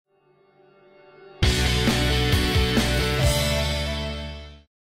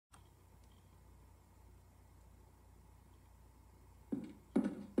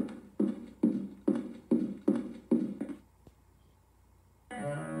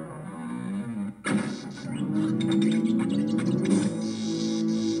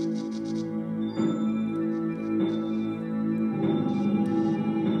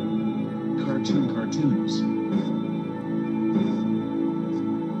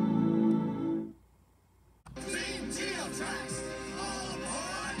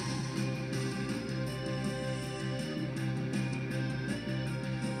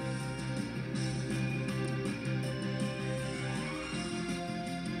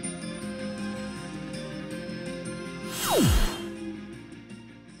You're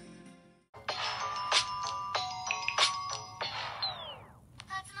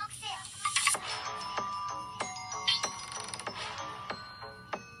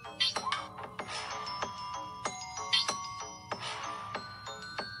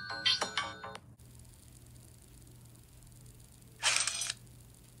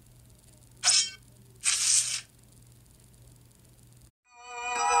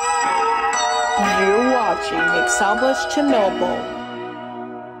watching Exaba's Chernobyl.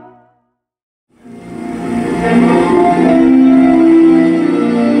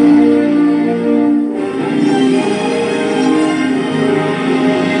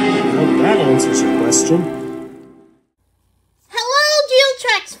 Well, that answers your question. Hello,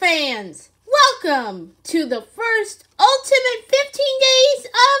 GeoTrax fans! Welcome to the first ultimate 15 days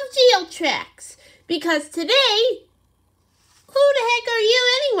of GeoTrax. Because today, who the heck are you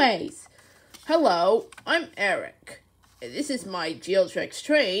anyways? Hello, I'm Eric. And this is my GeoTrax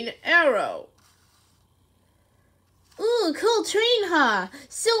train, Aero. Ooh, cool train, huh?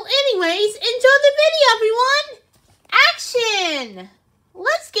 So anyways, enjoy the video, everyone! Action!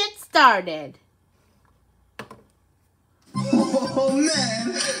 Let's get started. Oh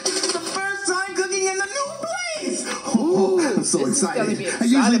man, this is the first time cooking in a new place. Oh, I'm so excited. I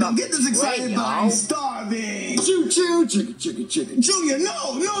usually don't get this excited, but I'm starving. Choo choo, chicken, chicken, chicken. Junior,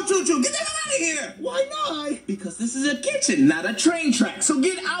 no, choo choo, get the hell out of here. Why not? Because this is a kitchen, not a train track. So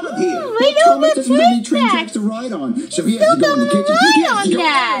get out of here. I know the train tracks to ride on, so he has to go in the kitchen. He has to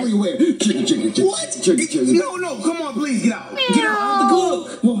go everywhere. Chicken, chicken, chicken. What? Chicken, chicken. No, come on, please get out. Get out of the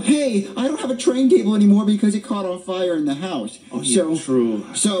cook. Well, hey, I don't have a train table anymore because it caught on fire in the house. Oh, yeah, true.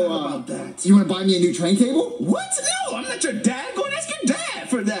 So, about that? You want to buy me a new train table? What? No, I'm not your dad. Go and ask your dad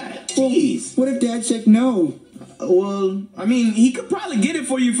for that. Jeez. What if Dad said no? Well, I mean, he could probably get it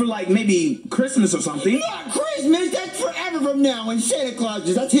for you for like maybe Christmas or something. Not Christmas. That's forever from now. And Santa Claus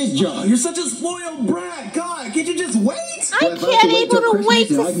that's his job. You're such a spoiled brat. God, can't you just wait? I can't able to wait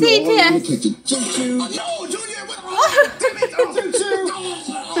to see this. No, Junior.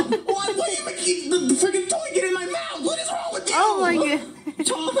 Damn it. Why you make the freaking toy get in my mouth? What is wrong with you? Oh my god.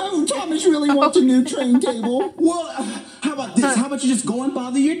 Thomas really wants a new train table. Well, how about this? How about you just go and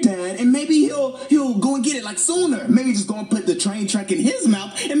bother your dad, and maybe he'll go and get it like sooner. Maybe just go and put the train track in his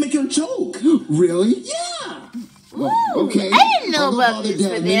mouth and make him choke. Really? Yeah. Well, okay. I didn't know about this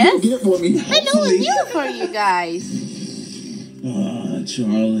for this. Get it for me. I know it's new for you guys. Oh,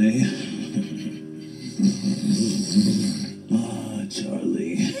 Charlie. Oh,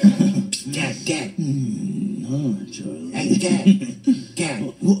 Charlie. Dad. Oh, Charlie. Hey, Dad.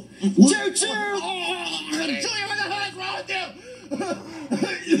 What? Choo-choo! Junior, what the hell is wrong with you?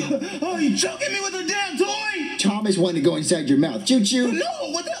 Oh, you choking me with a damn toy? Thomas wanted to go inside your mouth. Choo-choo. No,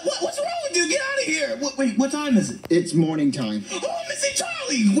 what's wrong with you? Get out of here. Wait, what time is it? It's morning time. Oh, Missy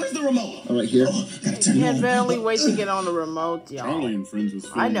Charlie, where's the remote? All right, here. Oh, gotta turn You it can on. barely wait to get on the remote, y'all. Charlie and Friends was I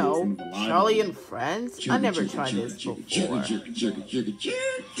filmed in know. front of a live Charlie audience. and Friends? I never tried this before. Can Can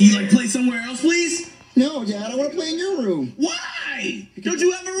you like play somewhere else, please? No, Dad, I want to play in your room. Why? Don't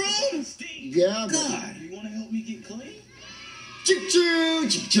you have a room? Steve. Yeah, but... God, you want to help me get clean? Choo-choo!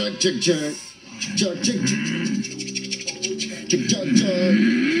 Choo-choo!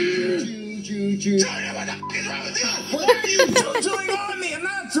 Junior, what the f*** is wrong with you? What are you choo-chooing on me? I'm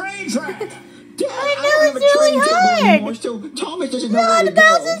not a train track. Dad, I know don't have it's a train really table hard. anymore, so Thomas doesn't know where to The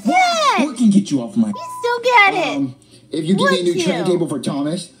bells go. is dead. What can get you off my... You still get it. If you give me a new Would train you? table for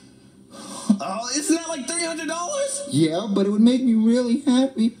Thomas, Oh, isn't that like $300? yeah, but it would make me really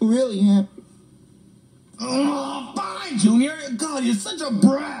happy, Oh, fine, Junior. God, you're such a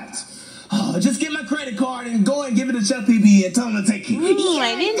brat. Oh, just get my credit card and go and give it to Chef PB and tell him to take it. Ooh,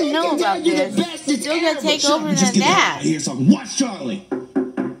 I didn't know about this. It's still gonna take over Just than get that out that. of here so I can watch Charlie. Oh,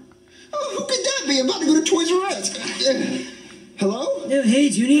 who could that be? I'm about to go to Toys R Us. Hello? Oh, hey,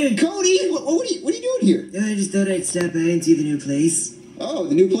 Junior. Cody, what are you doing here? I just thought I'd stop by and see the new place. Oh,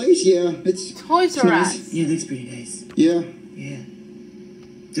 the new place? Yeah, it's Toys R nice. Us. Yeah, it looks pretty nice. Yeah. Yeah.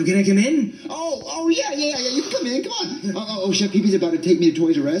 So can I come in? Oh, yeah. You can come in. Come on. Chef Pee-Pee's about to take me to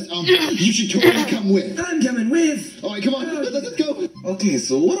Toys R Us. You should totally come with. I'm coming with. All right, come on. Let's go. Okay,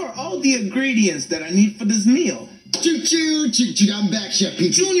 so what are all the ingredients that I need for this meal? Choo-choo. I'm back, Chef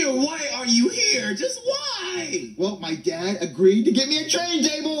Pee-Pee. Junior, why are you here? Just why? Well, my dad agreed to get me a train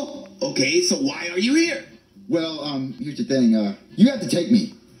table. Okay, so why are you here? Well, here's the thing. You have to take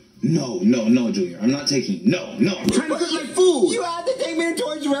me. No, Junior. I'm not taking you. No. I'm trying to cook my food. You have to take me to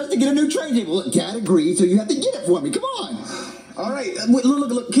Toys R Us to get a new train table. Look, Dad agreed, so you have to get it for me. Come on. All right,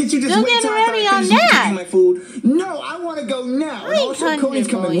 look. Can't you just Still wait getting till after ready I on finish that. eating my food? No, I want to go now. I ain't Also, Cody's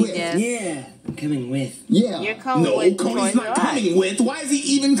coming with. this. Yeah, I'm coming with. Yeah. You're coming No, with Cody's Toys not R Us. coming with. Why is he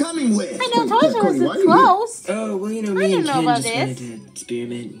even coming with? I know Wait, Toys yeah, R Us Cody, why is are you here? closed. Oh, well, you know, I me didn't and know Ken about just wanted this. to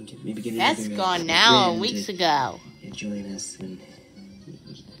experiment and maybe get That's another, gone now, friend weeks to ago. join us when,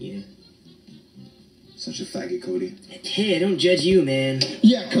 yeah. Such a faggot, Cody. Hey, I don't judge you, man.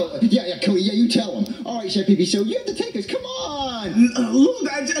 Yeah, Cody. Yeah, you tell him. All right, Chef Pee-Pee, so you have to take us. Come on.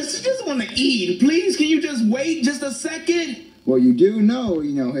 Look, I just want to eat. Please, can you just wait just a second? Well, you do know,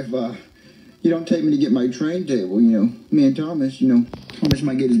 if you don't take me to get my train table, me and Thomas, Thomas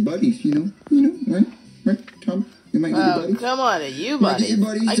might get his buddies, right, Tom? You might get your buddies. Come on, you Might get buddy. your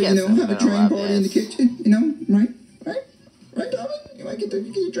buddies I to, guess have a train party in the kitchen, right? Right, Thomas? You might get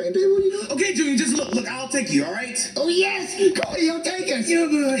your train table, Okay, Junior, just look, I'll take you, all right? Oh, yes! Cody, you'll take us! Yeah,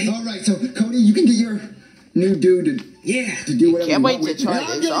 boy. All right, so, Cody, you can get your new dude to do whatever Can't you wait want to with. try And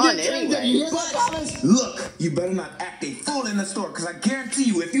I'm this gonna on get trained anyway. up. You hear that, Thomas? Look, you better not act a fool in the store, because I guarantee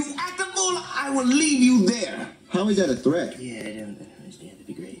you, if you act a fool, I will leave you there. How is that a threat? Yeah, I don't understand. That'd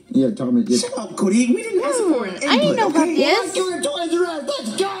be great. Yeah, Thomas. Yeah. Shut up, Cody. We didn't ask for an input, I didn't know about okay? this. Doing Toys R Us.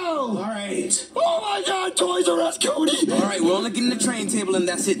 Let's go! All right. Oh my God, Toys R Us, Cody! All right, we're only getting the train table, and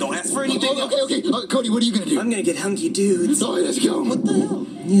that's it. Don't ask for anything else. Okay. Cody, what are you gonna do? I'm gonna get hunky dudes. All right, let's go. What the hell?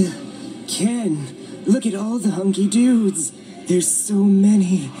 Yeah. Ken, look at all the hunky dudes. There's so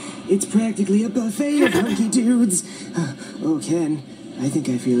many. It's practically a buffet of hunky dudes. Oh, Ken, I think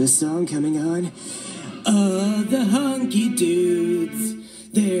I feel a song coming on. The hunky dudes.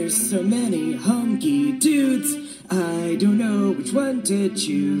 There's so many hunky dudes. I don't know which one to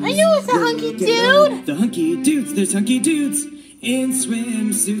choose. I know it's a hunky dude. The hunky dudes. There's hunky dudes in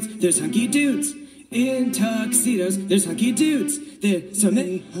swimsuits. There's hunky dudes in tuxedos. There's hunky dudes. There's so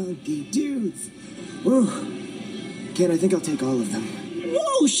many hunky dudes. Whoa. Ken, I think I'll take all of them.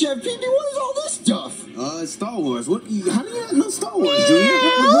 Whoa, Chef Pee-Pee, what is all this stuff? Star Wars. What? How do you not know Star Wars, Junior?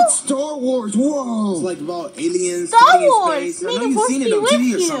 What's Star Wars? Whoa! It's like about aliens, Star fighting in Wars. space. I May know the you've force seen it be on with TV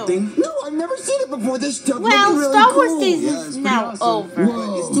or you. something. No, I've never seen it before. This stuff Well, looks really Star Wars cool. Days Yeah, is it's now pretty awesome. over.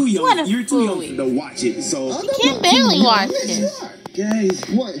 Whoa. It's too young. What a You're too young fooey. to watch it. So Can't barely watch this. Guys,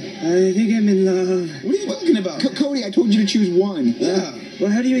 What? I think I'm in love. what are you talking about? Cody, I told you to choose one. Yeah. Well,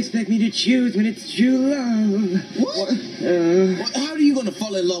 how do you expect me to choose when it's true love? What? How are you gonna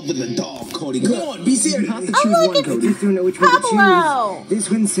fall in love with a dog, Cody? Come on, be serious. You have to Oh, choose look, one, it's I Cody. just don't know which one to Pablo. choose. This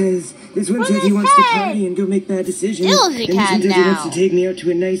one says What he does wants it to say? party and go make bad decisions. Still And is a this cat one says he wants now. to take me out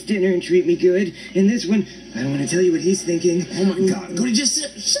to a nice dinner and treat me good. And this one, I don't want to tell you what he's thinking. Oh my God, Cody, just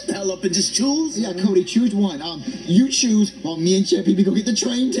shut the hell up and just choose. Yeah, Cody, choose one. You choose while me and Chef Pee-Pee go get the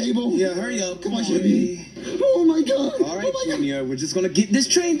train table. Yeah, hurry up. Come on, Chef Pee-Pee. Oh my God. All right, Oh my God. Junior, we're just gonna get this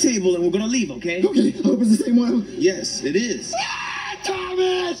train table and we're gonna leave, okay? Okay, I hope it's the same one. Yes, it is. Ah,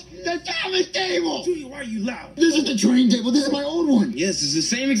 Thomas! The Thomas table! Junior, why are you loud? This is the train table. This is my old one. Yes, it's the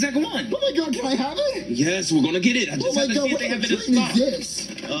same exact one. Oh my God, can I have it? Yes, we're gonna get it. I Oh just my have to God, see if what they have kind it of in train stock. is this?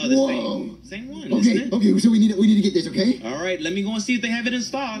 The Whoa. same one, Okay, isn't it? okay, so we need to get this, okay? All right, let me go and see if they have it in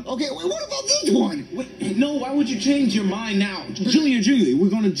stock. Okay, wait, what about this one? Wait, no, why would you change your mind now? Junior, we're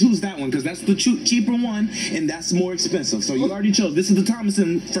going to choose that one because that's the cheaper one and that's more expensive. So you already chose. This is the Thomas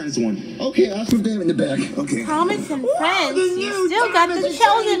and Friends one. Okay, I'll put them in the back. Okay. Thomas and Friends. the You new still got Thomas the and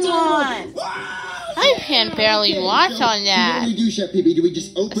chosen Friends. one. I can barely watch so, on So that. what do we do, Chef Pee-Pee? Do we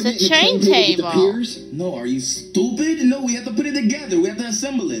just open It's it a and the train train table. disappears? No, are you stupid? No, we have to put it together. We have to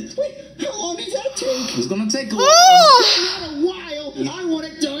assemble it. Wait, how long does that take? It's going to take a while. Oh! Not a while. I want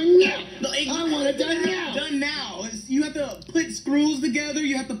it done now. No, I want it done now. Done now. You have to put screws together.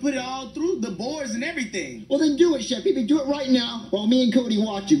 You have to put it all through the boards and everything. Well, then do it, Chef Pee-Pee. Do it right now while me and Cody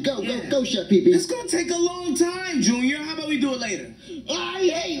watch you. Go, Chef Pee-Pee. It's going to take a long time, Junior. How about we do it later? I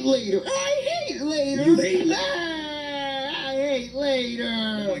hate later. I hate later. You hate later. I hate later.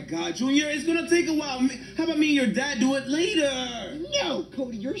 Oh my God, Junior, it's gonna take a while. How about me and your dad do it later? No,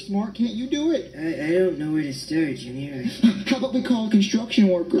 Cody, you're smart. Can't you do it? I don't know where to start, Junior. How about we call a construction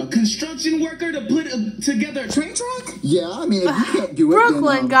worker? A construction worker to put together a train track? Yeah, I mean, if you can't do it,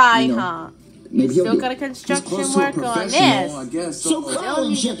 Brooklyn then, guy, you know, huh? maybe he'll Still do got a it. construction Close to a worker on professional, this. I guess. So Still call him,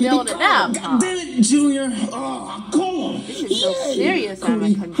 need Chef to build Pee-Pee. it up, huh? Damn it, Junior. Oh, call him. This is so Yay! serious I'm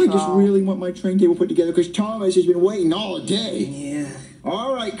Cody, in I just control. really want my train table put together because Thomas has been waiting all day. Yeah.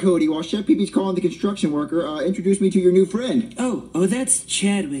 All right, Cody, while Chef Pee-Pee's calling the construction worker, introduce me to your new friend, Oh, that's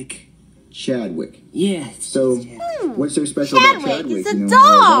Chadwick. Chadwick. Yeah. So, what's so special Chadwick, about Chadwick? he's a You know,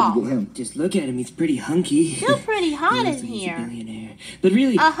 dog. why'd you get him? Just look at him. He's pretty hunky. Still pretty hot in He's a here. billionaire. But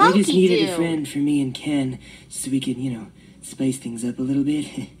really, A I just hunky needed dude. a friend for me and Ken so we could, spice things up a little bit.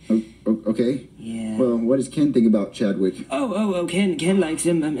 Okay. Yeah. Well, what does Ken think about Chadwick? Oh, Ken likes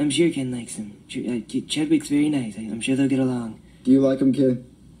him. I'm sure Ken likes him. Chadwick's very nice. I'm sure they'll get along. Do you like him, Ken?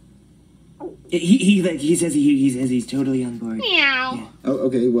 He says he's totally on board. Meow. Yeah. Oh,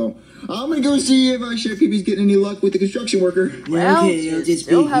 okay, well, I'm gonna go see if Chef Pee-Pee's getting any luck with the construction worker. Well, Okay, I'll you just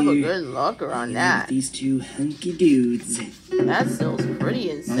still be have a here. good looker on Yeah, that. these two hunky dudes. That still's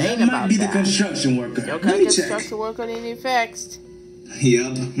pretty insane That might about be the that. construction worker. Still Let got me check. construction worker need to be fixed.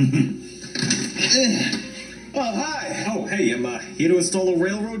 Yup. Oh, hi. Oh, hey, I'm here to install a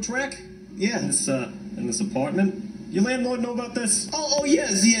railroad track. Yeah, in this apartment. Your landlord know about this? Oh,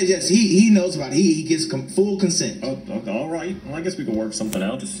 yes. He knows about it. He gives full consent. Oh, okay, all right. Well, I guess we can work something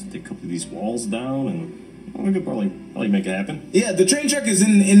out. Just take a couple of these walls down, and we could probably make it happen. Yeah, the train track is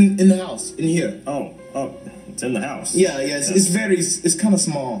in the house, in here. Oh, it's in the house. Yeah, it's kind of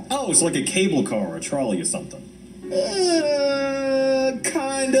small. Oh, it's like a cable car or a trolley or something.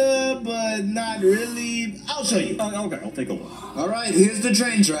 Kinda, but not really. I'll show you. Okay, I'll take a look. All right, here's the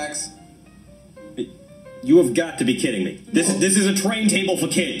train tracks. You have got to be kidding me. This is a train table for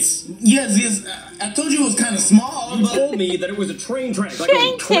kids. Yes. I told you it was kind of small, You but told me that it was a train track, like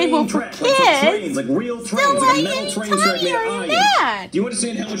Train a train table for track, like for kids? trains, like real trains, Still like a like metal any train track made of tinier than iron. that. Do you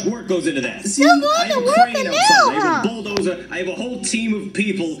understand how much work goes into that? Still I going have to a work crane it outside. now, I have huh? a bulldozer. I have a whole team of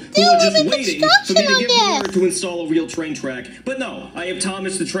people who Still are just moving waiting for me construction to on get this. word to install a real train track. But no, I have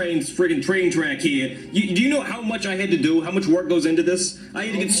Thomas the train's friggin' train track here. Do you know how much I had to do? How much work goes into this? I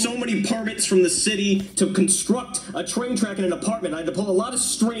had to get so many permits from the city to construct a train track in an apartment. I had to pull a lot of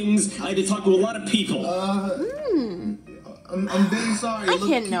strings. I had to talk to a lot of people. I'm very sorry. I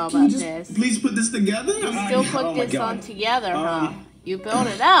didn't know can you about just this. Please put this together. You still put oh my this God. on together, huh? You built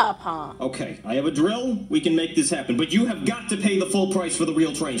it up, huh? Okay, I have a drill. We can make this happen. But you have got to pay the full price for the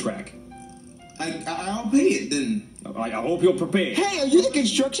real train track. I'll pay it then. I hope you're prepared. Hey, are you the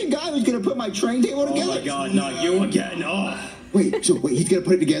construction guy who's gonna put my train table Oh together? my God, not you again. Oh. Wait, he's gonna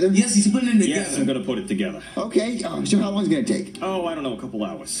put it together? Yes, he's putting it together. Yes, I'm gonna put it together. Okay, so how long is it gonna take? Oh, I don't know, a couple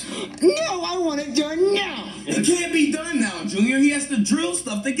hours. No, I want it done now! It can't be done now, Junior. He has to drill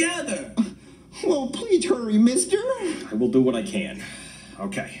stuff together. Well, please hurry, mister. I will do what I can.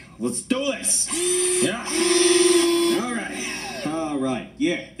 Okay, let's do this. Yeah. All right.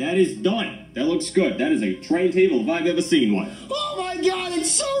 Yeah, that is done. That looks good. That is a train table if I've ever seen one. Oh my God,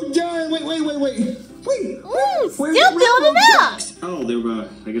 it's so done! Wait. Ooh, still Where's the building railroad up. tracks? Oh, they're,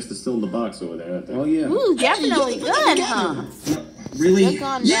 I guess they're still in the box over there, aren't they? Oh, yeah. Ooh, definitely Hey, good, together. huh? Really? Still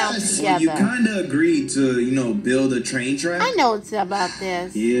gone down Yes, together. You kind of agreed to, build a train track? I know it's about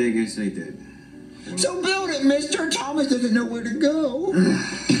this. Yeah, I guess I did. So build it, mister. Thomas doesn't know where to go.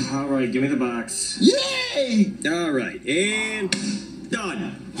 All right, give me the box. Yay! All right, and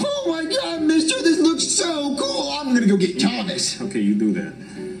done. Oh my God, mister, this looks so cool. I'm gonna go get Thomas. Okay, you do that.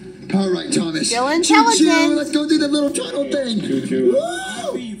 All right, Thomas. Still Choo-choo, intelligent. let's go do the little tunnel thing. Choo-choo.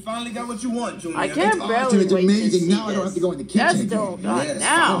 Woo! You finally got what you want, Junior. I can't Awesome, barely it's wait amazing. to see Now I don't have to go in the kitchen. That's still again. done Yes.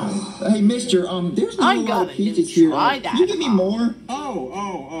 now. Hey, mister, there's I not a lot gotta of pizzas just here. try Can you that. give me more?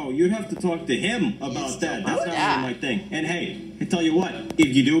 Oh, you'd have to talk to him about that. That's not that. really my thing. And hey, I tell you what,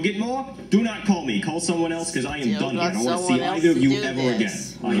 if you do get more, do not call me. Call someone else because I am Still done here. got I don't want to someone see else either of to you do ever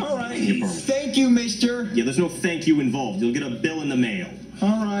this. again. I am All right. your permit. Thank you, mister. Yeah, there's no thank you involved. You'll get a bill in the mail.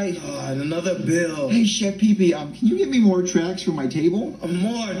 All right. And another bill. Hey, Chef Pee-Pee, can you give me more tracks for my table?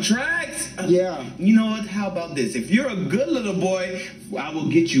 More tracks? Yeah. You know what? How about this? If you're a good little boy, I will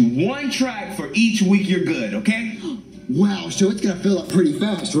get you one track for each week you're good, okay? Wow, so it's gonna fill up pretty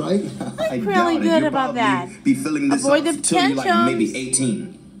fast, right? I'm really good about that. Be filling this Avoid up the till you're like maybe tantrums.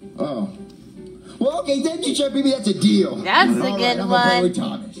 18. Oh. Well, okay, thank you, Chef Pee-Pee. That's a deal. That's a All right, good I'm one. gonna play with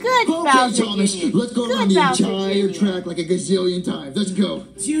Thomas. Good, Okay, Bowser Thomas, Jr. let's go Good, around the Bowser entire Jr. track like a gazillion times. Let's go.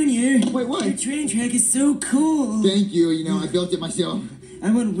 Junior. Wait, what? Your train track is so cool. Thank you. I built it myself. I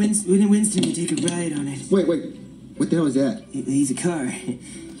want Winston to take a ride on it. Wait. What the hell is that? He's a car.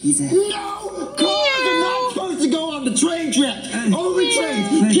 He's a... No! Cars are not supposed to go on the train track. Only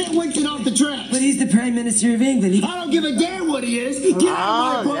trains. Get Winston off the tracks. But he's the Prime Minister of England. He... I don't give a damn what he is. Get out of my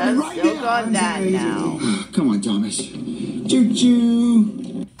Oh, apartment that's right still now. gone that now. Come on, Thomas.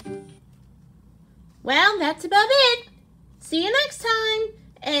 Choo-choo. Well, that's about it. See you next time.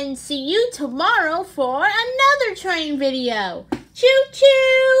 And see you tomorrow for another train video.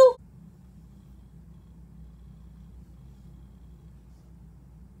 Choo-choo!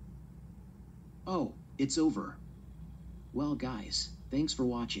 Oh, it's over. Well, guys, thanks for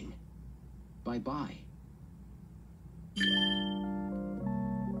watching. Bye-bye.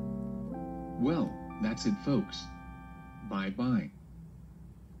 Well, that's it, folks. Bye-bye.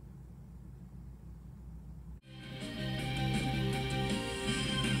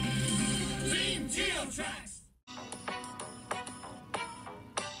 GeoTrax.